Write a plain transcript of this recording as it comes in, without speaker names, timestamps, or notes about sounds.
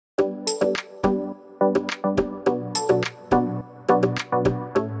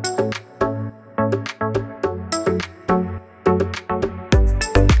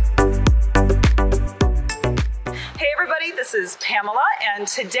Pamela, and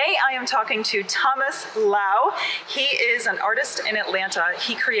today I am talking to Thomas Lau. He is an artist in Atlanta.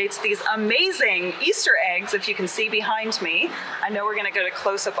 He creates these amazing Easter eggs, if you can see behind me. I know we're going to go to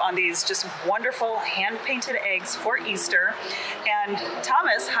close-up on these just wonderful hand-painted eggs for Easter. And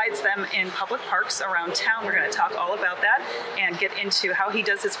Thomas hides them in public parks around town. We're going to talk all about that and get into how he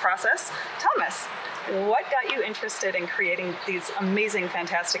does his process. Thomas, what got you interested in creating these amazing,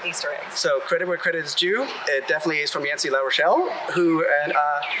 fantastic Easter eggs? So credit where credit is due. It definitely is from Yancey Larochelle, who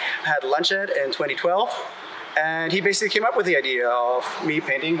had lunch at in 2012. And he basically came up with the idea of me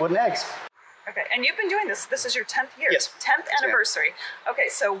painting wooden eggs. Okay, and you've been doing this. This is your 10th year. Yes. 10th anniversary. Okay,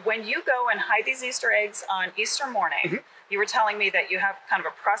 so when you go and hide these Easter eggs on Easter morning, you were telling me that you have kind of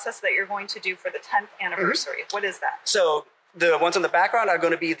a process that you're going to do for the 10th anniversary. What is that? So the ones in the background are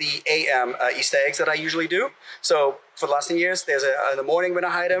going to be the AM Easter eggs that I usually do. So for the last 10 years, there's in the morning when I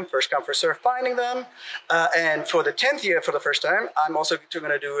hide them, first come, first serve, finding them. And for the 10th year, for the first time, I'm also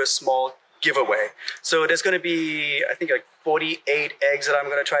going to do a small giveaway. So there's going to be, I think, like 48 eggs that I'm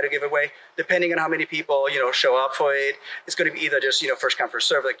going to try to give away, depending on how many people, show up for it. It's going to be either just, first come, first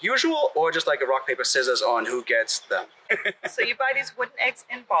serve like usual, or just like a rock, paper, scissors on who gets them. So you buy these wooden eggs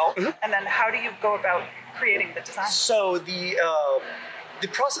in bulk, and then how do you go about creating the design? So the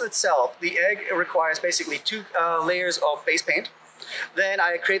process itself, the egg requires basically 2 layers of base paint. Then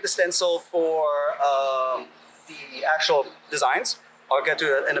I create the stencil for the actual designs. I'll get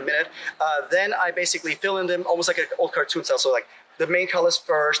to it in a minute. Then I basically fill in them almost like an old cartoon style. So like the main colors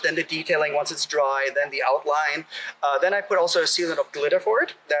first, then the detailing once it's dry, then the outline. Then I put also a sealant of glitter for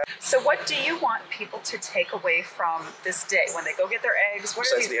it. So what do you want people to take away from this day when they go get their eggs? What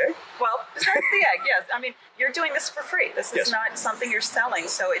besides the egg? Well, besides the egg, yes. I mean, you're doing this for free. This is not something you're selling.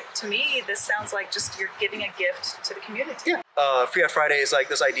 So to me, this sounds like just you're giving a gift to the community. Yeah. Free on Friday is like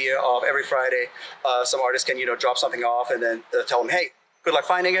this idea of every Friday, some artists can, drop something off and then tell them, hey, good luck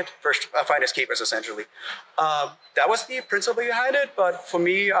finding it. First, finders keepers, essentially. That was the principle behind it. But for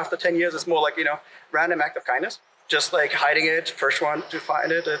me, after 10 years, it's more like, random act of kindness. Just like hiding it, first one to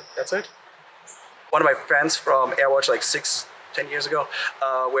find it, that's it. One of my friends from Airwatch, like 10 years ago,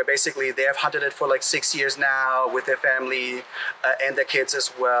 where basically they have hunted it for like 6 years now with their family and their kids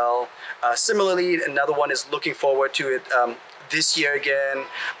as well. Similarly, another one is looking forward to it this year again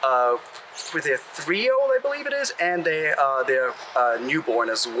with their 3-year-old, I believe it is, and their newborn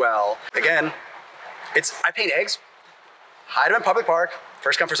as well. Again, I paint eggs, hide them in public park,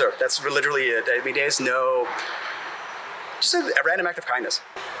 first come, first serve. That's literally it. I mean, there's just a random act of kindness.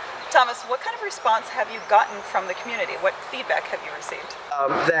 Thomas, what kind of response have you gotten from the community? What feedback have you received?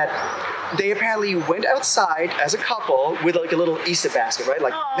 That they apparently went outside as a couple with like a little Easter basket, right?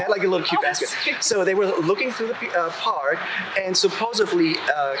 Like they had like a little cute basket. So they were looking through the park, and supposedly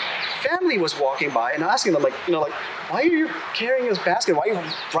a family was walking by and asking them, like, why are you carrying this basket? Why are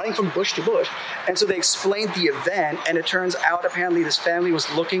you running from bush to bush? And so they explained the event, and it turns out apparently this family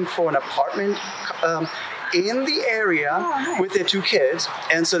was looking for an apartment in the area with their 2 kids,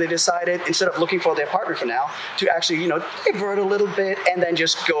 and so they decided, instead of looking for their partner for now, to actually, divert a little bit and then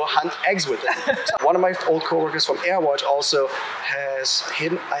just go hunt eggs with them. So one of my old coworkers from Airwatch also has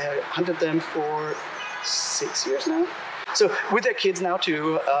I hunted them for 6 years now. So with their kids now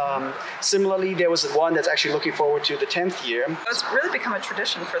too. Similarly, there was one that's actually looking forward to the 10th year. It's really become a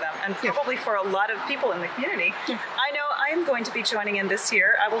tradition for them, and probably for a lot of people in the community. I know I am going to be joining in this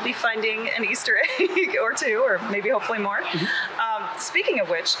year. I will be finding an Easter egg or 2, or maybe hopefully more. Speaking of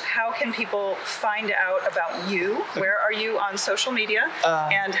which, how can people find out about you? Where are you on social media?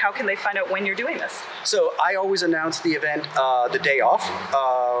 And how can they find out when you're doing this? So I always announce the event the day off,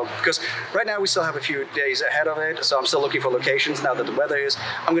 because right now we still have a few days ahead of it, so I'm still looking for locations now that the weather is.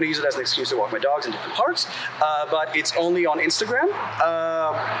 I'm going to use it as an excuse to walk my dogs in different parks, but it's only on Instagram,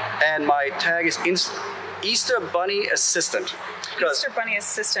 and my tag is Easter Bunny Assistant. Easter Bunny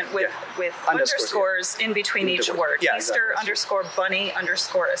Assistant with underscores in between each word. Yeah, Easter _bunny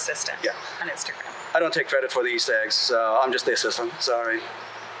 _assistant on Instagram. I don't take credit for the Easter eggs, so I'm just the assistant. Sorry.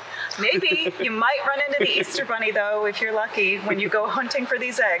 Maybe you might run into the Easter Bunny, though, if you're lucky, when you go hunting for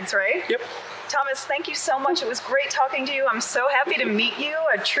these eggs, right? Yep. Thomas, thank you so much. It was great talking to you. I'm so happy to meet you,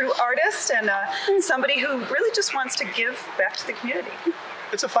 a true artist and somebody who really just wants to give back to the community.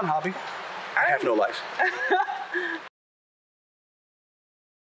 It's a fun hobby. I have no life.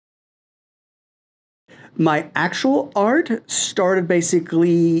 My actual art started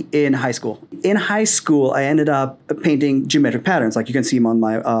basically in high school. In high school, I ended up painting geometric patterns. Like you can see them on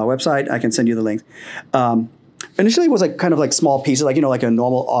my website. I can send you the links. Initially, it was like kind of like small pieces, like, like a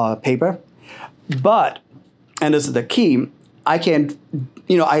normal paper. But, and this is the key, I can't,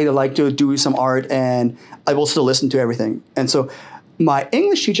 I like to do some art and I will still listen to everything. And so my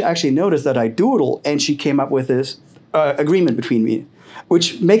English teacher actually noticed that I doodle, and she came up with this agreement between me,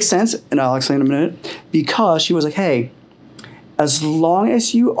 which makes sense, and I'll explain in a minute, because she was like, hey, as long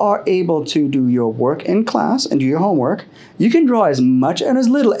as you are able to do your work in class and do your homework, you can draw as much and as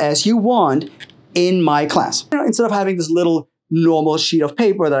little as you want in my class. Instead of having this little normal sheet of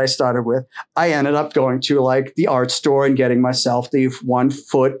paper that I started with, I ended up going to like the art store and getting myself the 1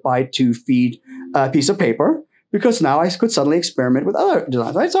 foot by 2 feet piece of paper, because now I could suddenly experiment with other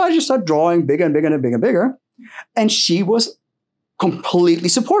designs, right? So I just started drawing bigger and bigger and bigger and bigger. And she was completely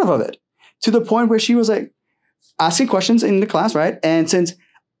supportive of it, to the point where she was like asking questions in the class, right? And since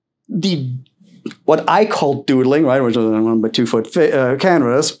what I call doodling, right, which was a 1 by 2 foot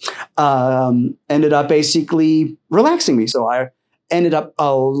canvas, ended up basically relaxing me. So I ended up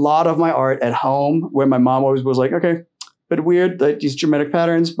a lot of my art at home, where my mom always was like, okay, bit weird, like these geometric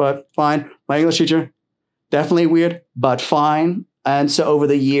patterns, but fine. My English teacher, definitely weird, but fine. And so over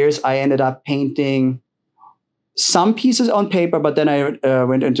the years, I ended up painting some pieces on paper, but then I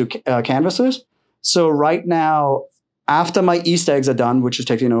went into canvases. So right now, after my Easter eggs are done, which is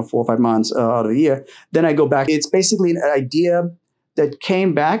takes 4 or 5 months out of the year, then I go back. It's basically an idea that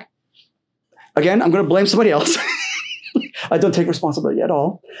came back. Again, I'm going to blame somebody else. I don't take responsibility at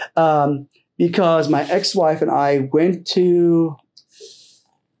all, because my ex-wife and I went to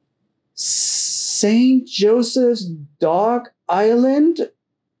St. Joseph's Dog Island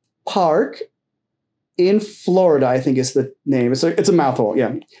Park in Florida, I think is the name. It's a mouthful,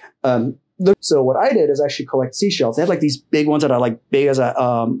 yeah. So what I did is actually collect seashells. They have like these big ones that are like big as a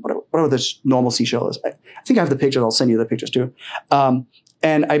whatever this normal seashell is. I think I have the pictures. I'll send you the pictures too.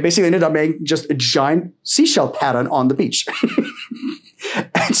 And I basically ended up making just a giant seashell pattern on the beach.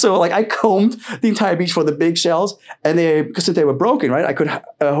 And so like I combed the entire beach for the big shells, and because they were broken, right, I could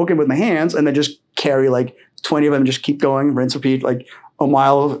hook them with my hands and then just carry like 20 of them, just keep going, rinse, repeat, like a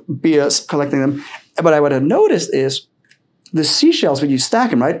mile BS collecting them. But what I've noticed is the seashells, when you stack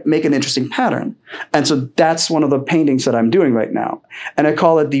them, right, make an interesting pattern. And so that's one of the paintings that I'm doing right now. And I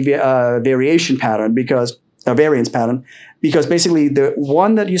call it the variation pattern, because variance pattern, because basically the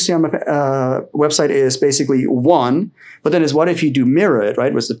one that you see on my website is basically 1, but then is what if you do mirror it,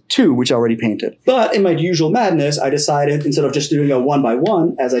 right? It was the 2, which I already painted. But in my usual madness, I decided, instead of just doing a 1 by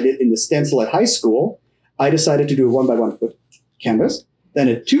 1, as I did in the stencil at high school, I decided to do a 1 by 1 foot canvas, then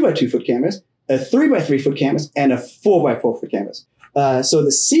a 2 by 2 foot canvas, a 3 by 3 foot canvas, and a 4 by 4 foot canvas. So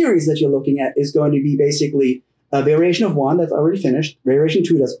the series that you're looking at is going to be basically a variation of 1 that's already finished, variation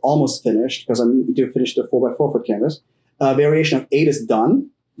 2 that's almost finished, because I'm going to finish the 4 by 4 foot canvas. Variation of 8 is done.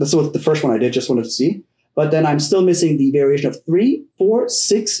 That's what the first one I did, just wanted to see. But then I'm still missing the variation of 3, 4,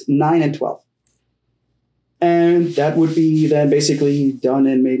 6, 9, and 12. And that would be then basically done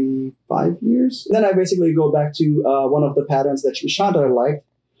in maybe 5 years. Then I basically go back to one of the patterns that Shanta liked.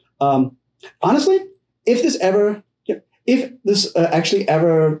 Honestly, if this actually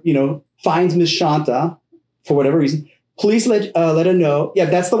ever, finds Miss Shanta for whatever reason, please let her know. Yeah,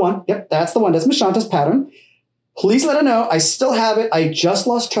 that's the one. Yep, that's the one. That's Miss Shanta's pattern. Please let her know. I still have it. I just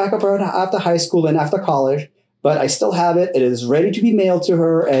lost track of her after high school and after college, but I still have it. It is ready to be mailed to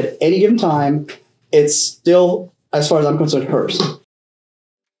her at any given time. It's still, as far as I'm concerned, hers.